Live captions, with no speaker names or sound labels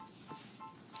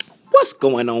What's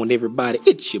going on, everybody?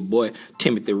 It's your boy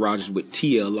Timothy Rogers with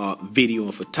TLR Video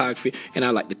and Photography, and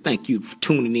I'd like to thank you for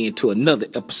tuning in to another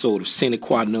episode of Sine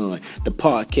Qua Non, the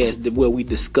podcast where we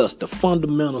discuss the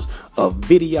fundamentals of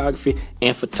videography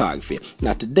and photography.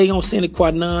 Now, today on Sine Qua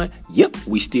Non,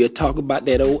 we still talk about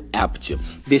that old aperture.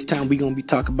 This time we're going to be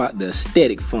talking about the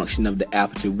aesthetic function of the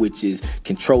aperture, which is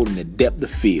controlling the depth of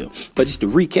field. But just to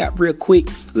recap real quick,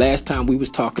 last time we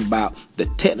was talking about the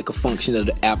technical function of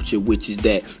the aperture, which is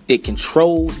that it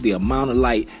controls the amount of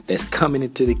light that's coming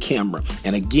into the camera.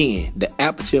 And again, the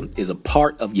aperture is a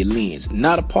part of your lens,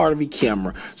 not a part of your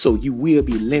camera. So you will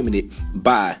be limited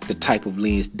by the type of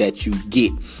lens that you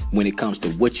get when it comes to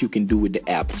what you can do with the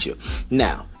aperture.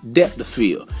 Now, depth of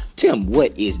field. Tim,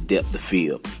 what is depth of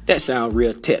field? That sounds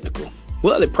real technical.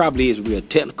 Well, it probably is real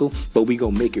technical, but we're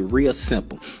going to make it real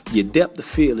simple. Your depth of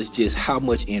field is just how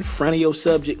much in front of your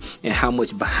subject and how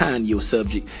much behind your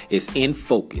subject is in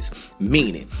focus.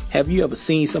 Meaning, have you ever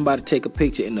seen somebody take a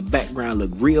picture and the background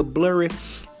look real blurry?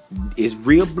 It's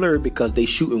real blurry because they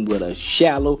shooting with a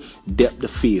shallow depth of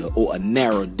field or a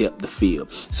narrow depth of field.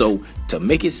 So to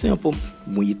make it simple,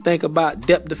 when you think about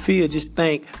depth of field, just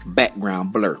think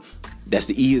background blur. That's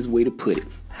the easiest way to put it.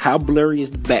 How blurry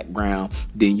is the background,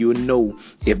 then you'll know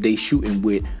if they shooting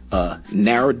with a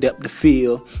narrow depth of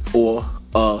field or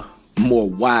a more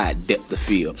wide depth of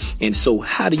field. And so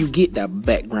how do you get that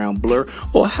background blur,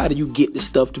 or how do you get the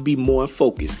stuff to be more in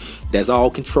focus? That's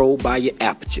all controlled by your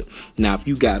aperture. Now, if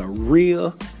you got a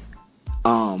real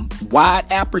wide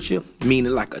aperture,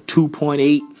 meaning like a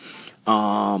 2.8,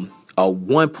 a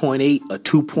 1.8, a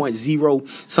 2.0,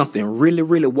 something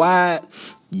really wide,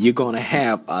 you're going to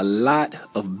have a lot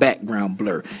of background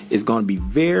blur. It's going to be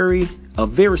a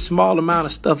very small amount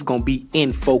of stuff going to be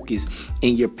in focus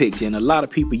in your picture. And a lot of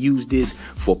people use this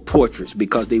for portraits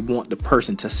because they want the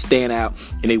person to stand out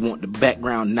and they want the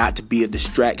background not to be a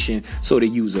distraction. So they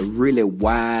use a really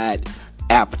wide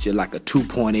aperture like a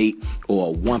 2.8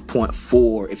 or a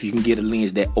 1.4 if you can get a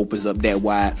lens that opens up that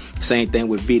wide. Same thing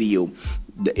with video.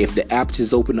 If the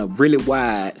apertures open up really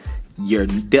wide, your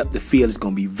depth of field is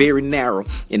going to be very narrow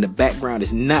and the background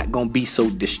is not going to be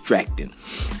so distracting.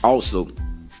 Also,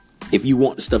 if you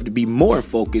want the stuff to be more in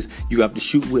focus, you have to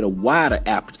shoot with a wider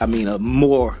aperture. a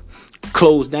more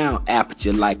closed down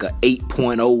aperture like a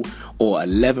 8.0 or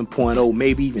 11.0,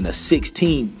 maybe even a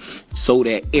 16, so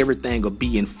that everything will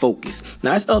be in focus.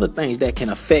 Now, there's other things that can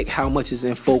affect how much is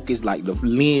in focus, like the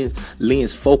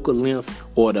lens focal length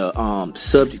or the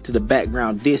subject to the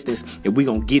background distance. And we're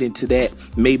going to get into that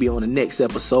maybe on the next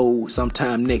episode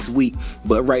sometime next week.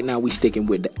 But right now we're sticking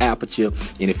with the aperture.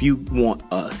 And if you want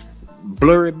a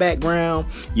blurry background,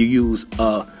 you use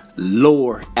a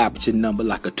lower aperture number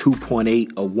like a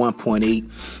 2.8 or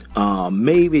 1.8,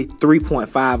 maybe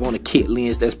 3.5 on a kit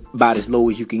lens. That's about as low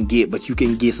as you can get, but you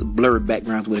can get some blurry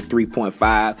backgrounds with a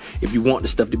 3.5. If you want the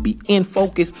stuff to be in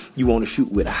focus, you want to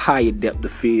shoot with a higher depth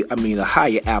of field, a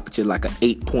higher aperture like a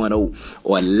 8.0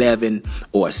 or 11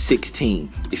 or a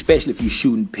 16, especially if you're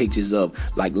shooting pictures of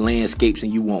like landscapes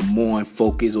and you want more in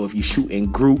focus, or if you shoot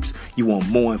in groups, you want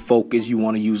more in focus, you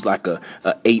want to use like a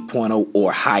 8.0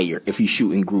 or higher. If you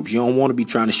shoot in groups, you don't want to be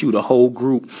trying to shoot a whole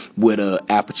group with an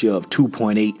aperture of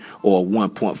 2.8 or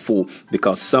 1.4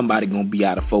 because somebody gonna be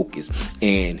out of focus.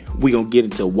 And we're gonna get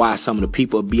into why some of the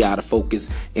people be out of focus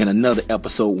in another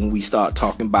episode when we start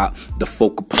talking about the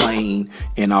focal plane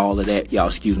and all of that. Y'all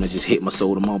excuse me, I just hit my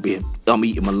soda. I'm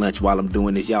eating my lunch while I'm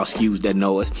doing this. Y'all excuse that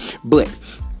noise. But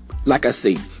like I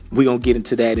say, we're gonna get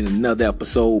into that in another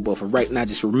episode. But for right now,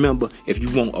 just remember, if you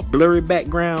want a blurry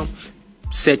background,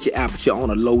 set your aperture on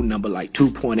a low number like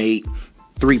 2.8,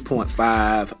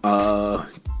 3.5,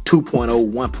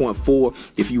 2.0, 1.4.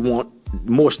 If you want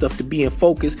more stuff to be in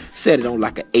focus, set it on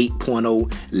like a 8.0,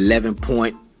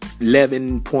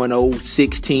 11.0,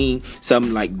 16,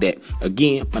 something like that.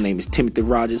 Again, my name is Timothy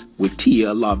Rogers with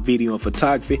TLR Video and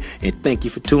Photography, and thank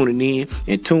you for tuning in.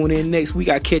 And tune in next week.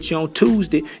 I'll catch you on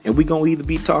Tuesday, and we're going to either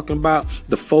be talking about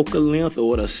the focal length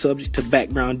or the subject to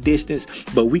background distance,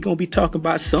 but we're going to be talking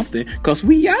about something because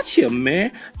we out here,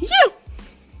 man. Yeah.